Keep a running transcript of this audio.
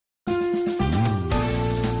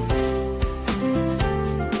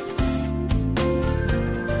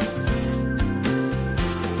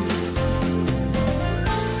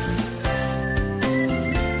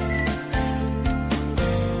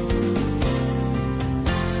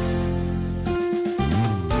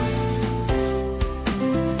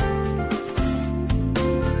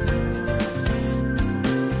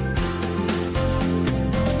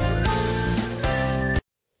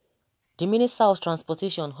The Minister of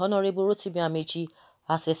Transportation, Honorable Rotimi Ameachi,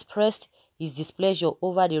 has expressed his displeasure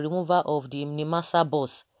over the removal of the Nimasa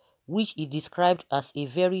bus, which he described as a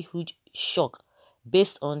very huge shock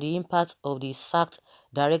based on the impact of the sacked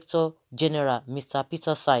Director General, Mr.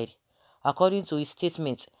 Peter side. According to his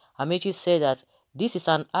statement, Ameachi said that this is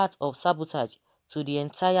an act of sabotage to the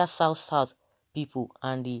entire South people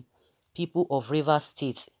and the people of Rivers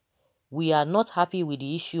State. We are not happy with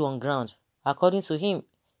the issue on ground. According to him,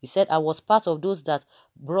 he said, I was part of those that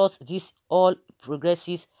brought this All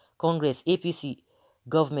Progressives Congress APC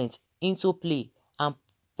government into play, and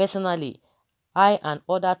personally, I and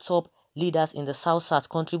other top leaders in the South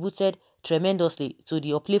contributed tremendously to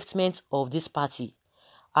the upliftment of this party.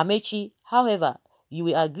 Ameachi, however, you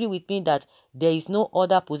will agree with me that there is no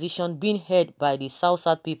other position being held by the South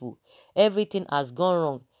people. Everything has gone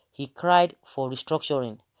wrong. He cried for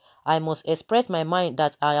restructuring. I must express my mind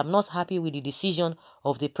that I am not happy with the decision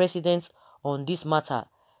of the president on this matter.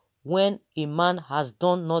 When a man has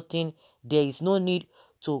done nothing, there is no need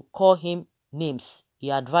to call him names,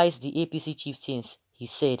 he advised the APC chieftains, he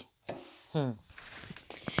said.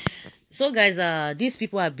 So guys, these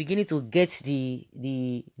people are beginning to get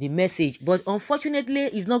the message, but unfortunately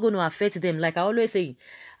it's not going to affect them. Like I always say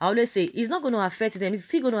it's not going to affect them. It's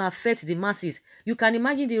still going to affect the masses. You can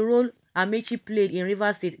imagine the role Ameachi played in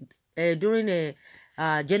Rivers State during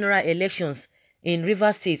general elections in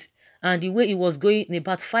Rivers State, and the way he was going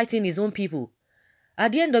about fighting his own people.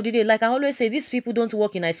 At the end of the day, like I always say, these people don't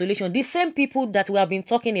work in isolation. The same people that we have been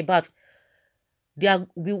talking about, they'll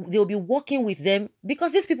be working with them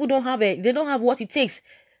because these people don't have what it takes.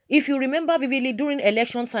 If you remember vividly during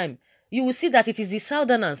election time, you will see that it is the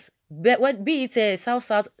Southerners, be it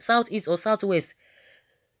Southeast or Southwest,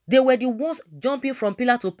 they were the ones jumping from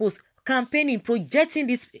pillar to post, campaigning, projecting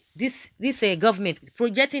this government,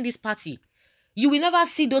 projecting this party. You will never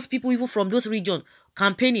see those people even from those regions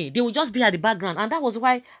campaigning. They will just be at the background. And that was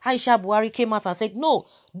why Aisha Buhari came out and said, no,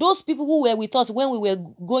 those people who were with us when we were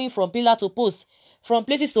going from pillar to post, from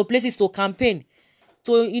places to campaign,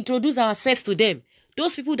 to introduce ourselves to them,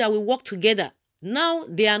 those people that we work together, now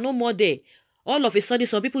they are no more there. All of a sudden,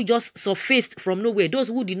 some people just surfaced from nowhere, those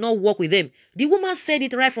who did not work with them. The woman said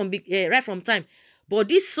it right from time. But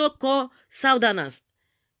these so-called Southerners,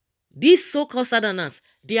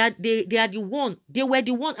 they are the one, they were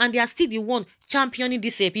the one, and they are still the one championing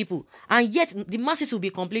these people. And yet the masses will be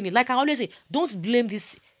complaining. Like I always say, don't blame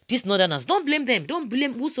these Northerners. Don't blame them. Don't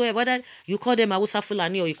blame whosoever, whether you call them Hausa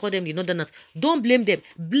Fulani or you call them the Northerners. Don't blame them.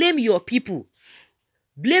 Blame your people.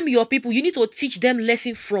 Blame your people. You need to teach them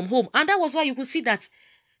lesson from home. And that was why you could see that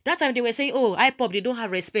time they were saying, oh, IPOP, they don't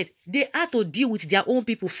have respect. They had to deal with their own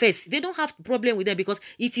people first. They don't have problem with them because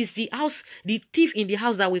it is the thief in the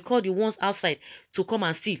house that we call the ones outside to come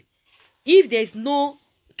and steal. If there is no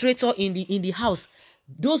traitor in the house,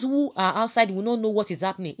 those who are outside will not know what is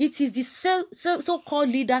happening. It is the so-called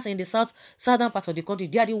leaders in the southern part of the country.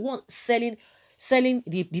 They are the ones selling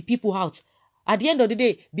the people out. At the end of the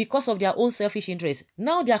day, because of their own selfish interests,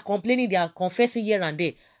 now they are complaining, they are confessing here and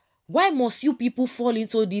there. Why must you people fall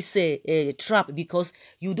into this trap? Because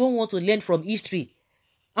you don't want to learn from history.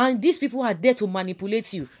 And these people are there to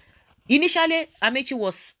manipulate you. Initially, Ameachi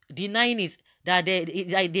was denying it, that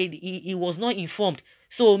he was not informed.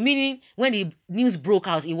 So, meaning, when the news broke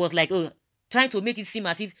out, he was like, trying to make it seem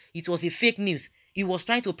as if it was a fake news. He was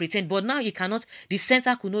trying to pretend, but now he cannot, the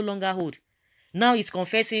center could no longer hold. Now he's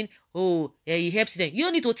confessing, he helped them. You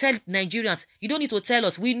don't need to tell Nigerians. You don't need to tell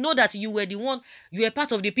us. We know that you were the one, you were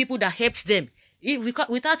part of the people that helped them.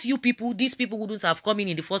 Without you people, these people wouldn't have come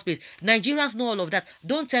in the first place. Nigerians know all of that.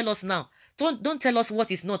 Don't tell us now. Don't tell us what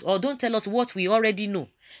is not, or don't tell us what we already know.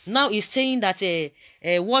 Now he's saying that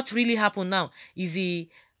what really happened now is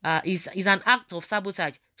an act of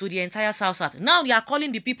sabotage to the entire South. Now they are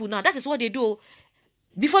calling the people now. That is what they do.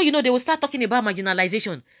 Before you know, they will start talking about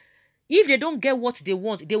marginalization. If they don't get what they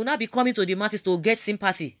want, they will not be coming to the masses to get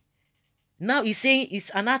sympathy. Now he's saying it's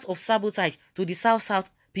an act of sabotage to the South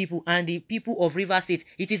people and the people of Rivers State.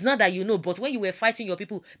 It is not that you know, but when you were fighting your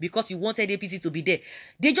people because you wanted APC to be there,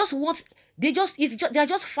 they are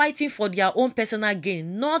just fighting for their own personal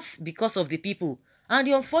gain, not because of the people. And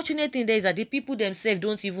the unfortunate thing there is that the people themselves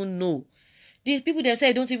don't even know. The people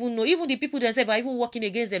themselves don't even know. Even the people themselves are even working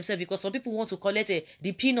against themselves because some people want to collect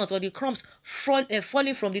the peanut or the crumbs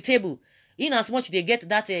falling from the table. In as much they get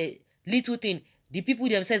that little thing, the people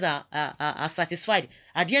themselves are satisfied.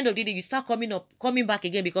 At the end of the day, you start coming back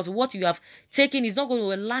again because what you have taken is not going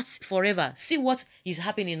to last forever. See what is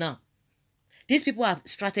happening now. These people are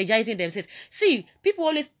strategizing themselves. See, people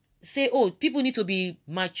always say, oh, people need to be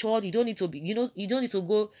matured. You don't need to be, you don't need to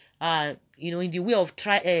go, in the way of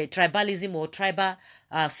tribalism or tribal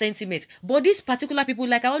sentiment. But these particular people,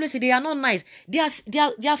 like I always say, they are not nice. They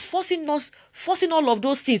are forcing all of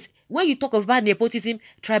those things. When you talk about nepotism,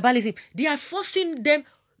 tribalism, they are forcing them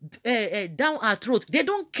down our throat. They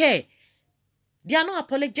don't care. They are not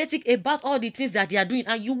apologetic about all the things that they are doing,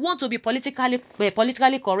 and you want to be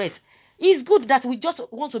politically correct. It's good that we just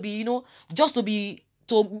want to be, just to be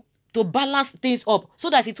to balance things up, so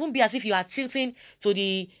that it won't be as if you are tilting to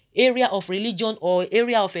the area of religion or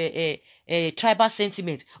area of a tribal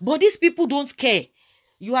sentiment. But these people don't care.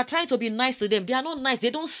 You are trying to be nice to them. They are not nice.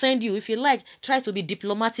 They don't send you. If you like, try to be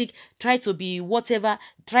diplomatic, try to be whatever,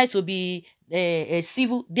 try to be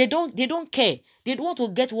civil. They don't care. They want to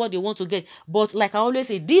get what they want to get. But like I always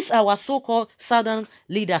say, these are our so-called southern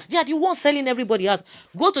leaders. They are the ones selling everybody out.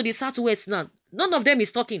 Go to the southwest now. None of them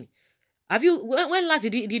is talking. Have you, when last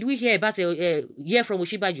did we hear about hear from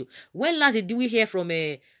Osinbajo? When last did we hear from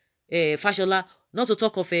Fashola? Not to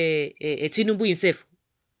talk of Tinubu himself.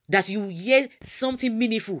 That you hear something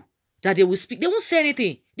meaningful that they will speak. They won't say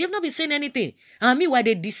anything. They've not been saying anything. And meanwhile,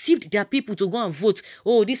 they deceived their people to go and vote.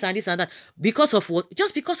 Oh, this and this and that. Because of what?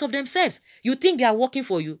 Just because of themselves. You think they are working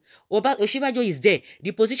for you? Osinbajo is there.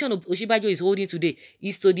 The position of Osinbajo is holding today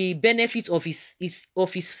is to the benefit of his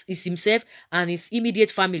himself and his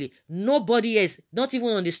immediate family. Nobody else, not even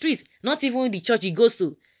on the street, not even in the church he goes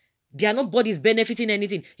to. They are nobody's benefiting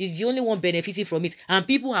anything. He's the only one benefiting from it. And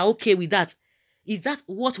people are okay with that. Is that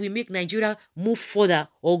what will make Nigeria move further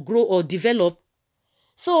or grow or develop?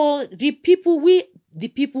 So the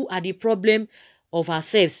people are the problem of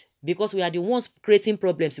ourselves, because we are the ones creating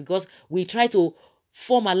problems, because we try to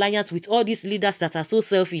form alliance with all these leaders that are so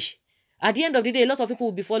selfish. At the end of the day, a lot of people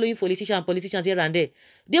will be following politicians here and there.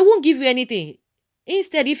 They won't give you anything.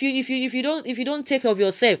 Instead, if you don't take care of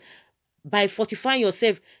yourself by fortifying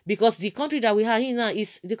yourself, because the country that we are in now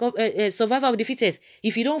is the survival of the fittest.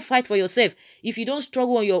 If you don't fight for yourself, if you don't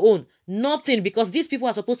struggle on your own, nothing, because these people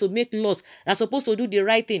are supposed to make laws, are supposed to do the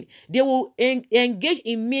right thing. They will engage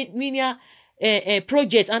in mania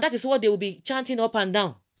projects, and that is what they will be chanting up and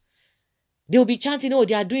down. They will be chanting, oh,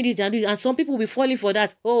 they are doing this, they are doing this, and some people will be falling for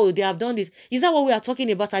that. Oh, they have done this. Is that what we are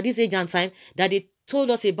talking about at this age and time, that they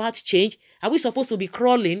told us about change? Are we supposed to be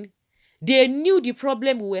crawling? They knew the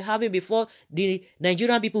problem we were having before the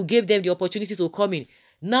Nigerian people gave them the opportunity to come in.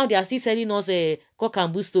 Now they are still telling us cock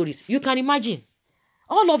and bull stories. You can imagine.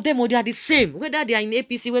 All of them, they are the same. Whether they are in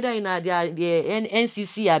APC, whether they are the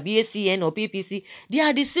NCC or BACN or PPC, they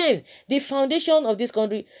are the same. The foundation of this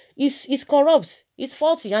country is corrupt. It's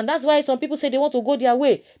faulty. And that's why some people say they want to go their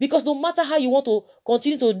way. Because no matter how you want to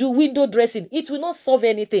continue to do window dressing, it will not solve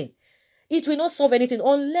anything. It will not solve anything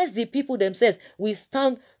unless the people themselves will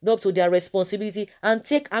stand up to their responsibility and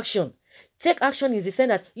take action. Take action is the sense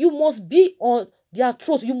that you must be on their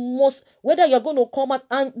throat. You must, whether you're going to come out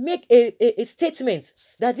and make a statement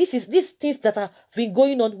that these things that have been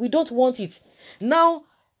going on, we don't want it. Now,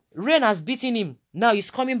 rain has beaten him. Now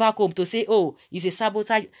he's coming back home to say, oh, it's a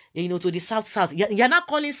sabotage, to the South. You're not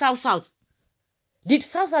calling South. Did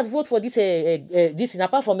South vote for this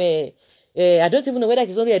apart from I don't even know whether it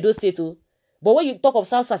is only Edo State too. But when you talk of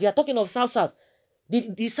South, you are talking of South.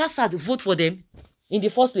 Did South vote for them in the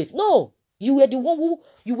first place? No. You were the one who,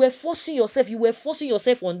 you were forcing yourself. You were forcing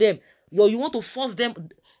yourself on them. You want to force them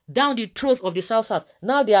down the throat of the South.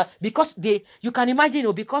 Now they are, because you can imagine,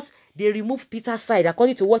 because they remove Peter's side,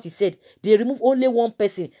 according to what he said, they remove only one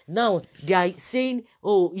person. Now they are saying,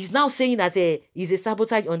 oh, he's now saying that he's a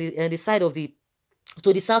sabotage on the side of the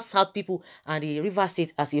South people and the River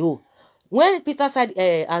State as a whole. When Peter side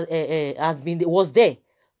was there,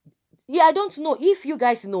 I don't know if you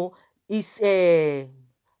guys know is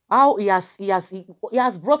how he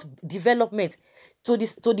has brought development to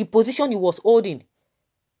the position he was holding.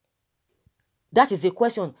 That is the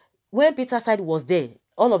question. When Peter side was there,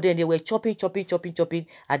 all of them, they were chopping.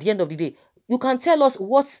 At the end of the day, you can tell us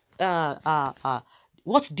what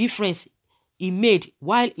difference he made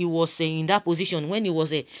while he was in that position, when he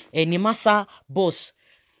was a Nimasa boss,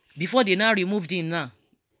 before they now removed him now.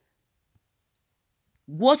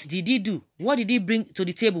 What did he do? What did he bring to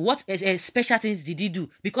the table? What special things did he do?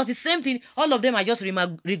 Because the same thing, all of them are just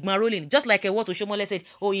rigmaroling. Just like what Oshomole said,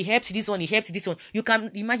 oh, he helped this one, he helped this one. You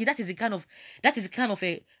can imagine that is the kind of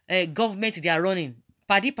a government they are running.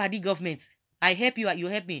 Paddy government. I help you, you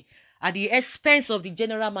help me. At the expense of the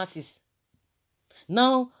general masses.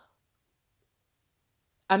 Now,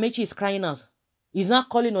 Ameachi is crying out. He's not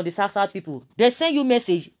calling on the South people. They send you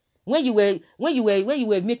message. when you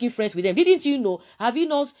were making friends with them? Didn't you know? Have you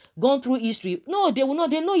not gone through history? No, they will not.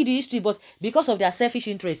 They know the history, but because of their selfish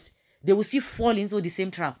interest, they will still fall into the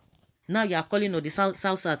same trap. Now you are calling on the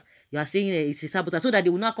South. You are saying it's a sabotage so that they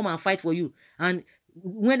will not come and fight for you. And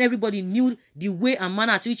when everybody knew the way and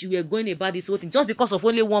manner at which you were going about this whole thing, just because of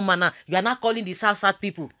only one manner, you are not calling the South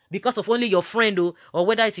people because of only your friend, or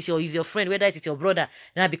whether it is your friend, whether it is your brother.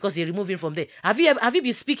 Now because they remove him from there. Have you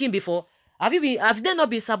been speaking before? Have they not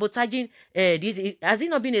been sabotaging this? Has it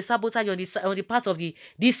not been a sabotage on the part of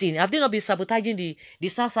this thing? Have they not been sabotaging the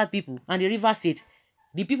South people and the River State?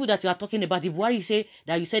 The people that you are talking about, the Buhari say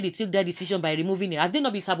that you said they took their decision by removing it. Have they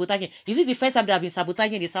not been sabotaging? Is it the first time they have been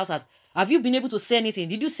sabotaging the South? Have you been able to say anything?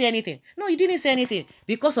 Did you say anything? No, you didn't say anything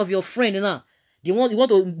because of your friend now. You want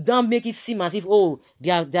to now make it seem as if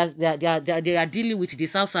they are dealing with the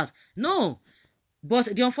South. No,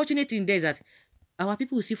 but the unfortunate thing there is that our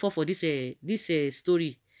people will still fall for this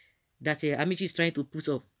story that Ameachi is trying to put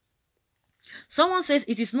up. Someone says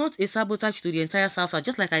it is not a sabotage to the entire South,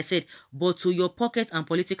 just like I said, but to your pocket and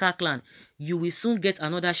political clan. You will soon get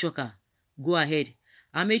another shocker. Go ahead.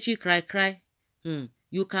 Ameachi cry.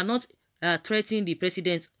 You cannot threaten the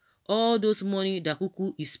president. All those money that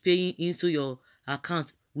Kuku is paying into your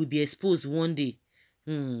account will be exposed one day.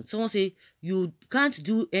 Someone say you can't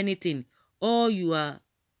do anything. All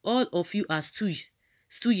of you are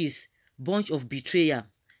stooges, bunch of betrayer.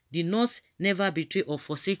 The North never betray or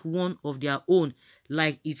forsake one of their own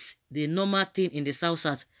like it's the normal thing in the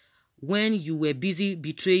South. When you were busy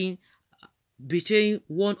betraying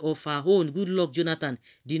one of our own, good luck, Jonathan,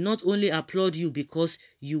 did not only applaud you because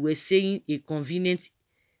you were saying a convenient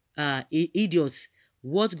idiots.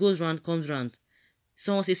 What goes round comes round.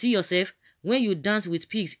 Someone say, see yourself. When you dance with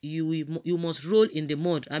pigs, you must roll in the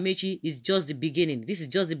mud. Ameachi is just the beginning. This is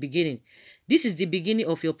just the beginning. This is the beginning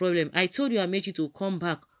of your problem. I told you, Ameachi, to come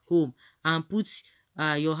back home and put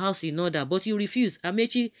your house in order, but you refuse.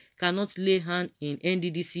 Ameachi cannot lay hand in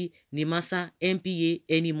NDDC, NIMASA, MPA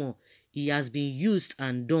anymore. He has been used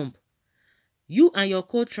and dumped. You and your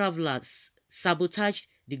co-travelers sabotaged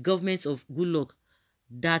the government of Goodluck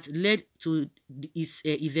that led to its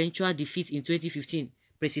eventual defeat in 2015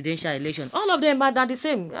 presidential election. All of them are the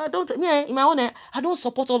same. In my own, I don't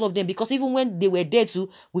support all of them because even when they were dead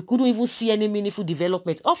too, we couldn't even see any meaningful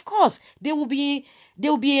development. Of course, they will be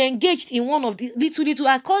engaged in one of the little.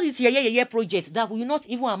 I call it a project that will not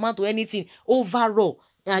even amount to anything overall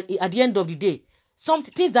at the end of the day. Some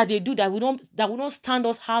things that they do that will not stand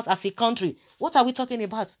us out as a country. What are we talking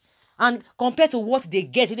about? And compared to what they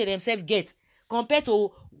themselves get, compared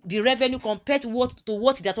to the revenue, compared to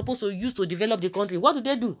what they're supposed to use to develop the country, what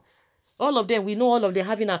do? All of them, we know all of them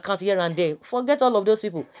having accounts here and there. Forget all of those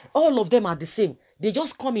people. All of them are the same. They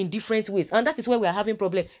just come in different ways. And that is where we are having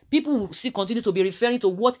problem. People will still continue to be referring to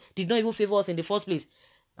what did not even favor us in the first place.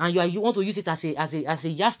 And you want to use it as a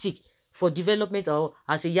yardstick for development or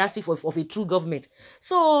as a yardstick of a true government.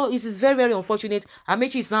 So it is very, very unfortunate.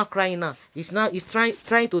 Ameachi is now crying now. He's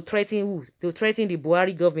trying to threaten who? To threaten the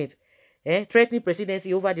Buhari government. Threatening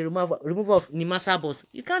presidency over the removal of NIMASA boss.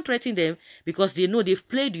 You can't threaten them because they know they've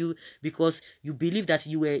played you because you believe that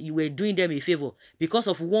you were doing them a favor. Because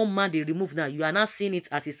of one man they removed now, you are now seeing it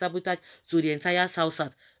as a sabotage to the entire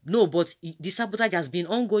South. No, but the sabotage has been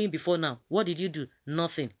ongoing before now. What did you do?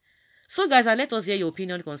 Nothing. So guys, let us hear your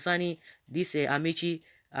opinion concerning this Ameachi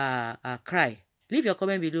cry. Leave your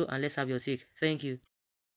comment below and let's have your take. Thank you.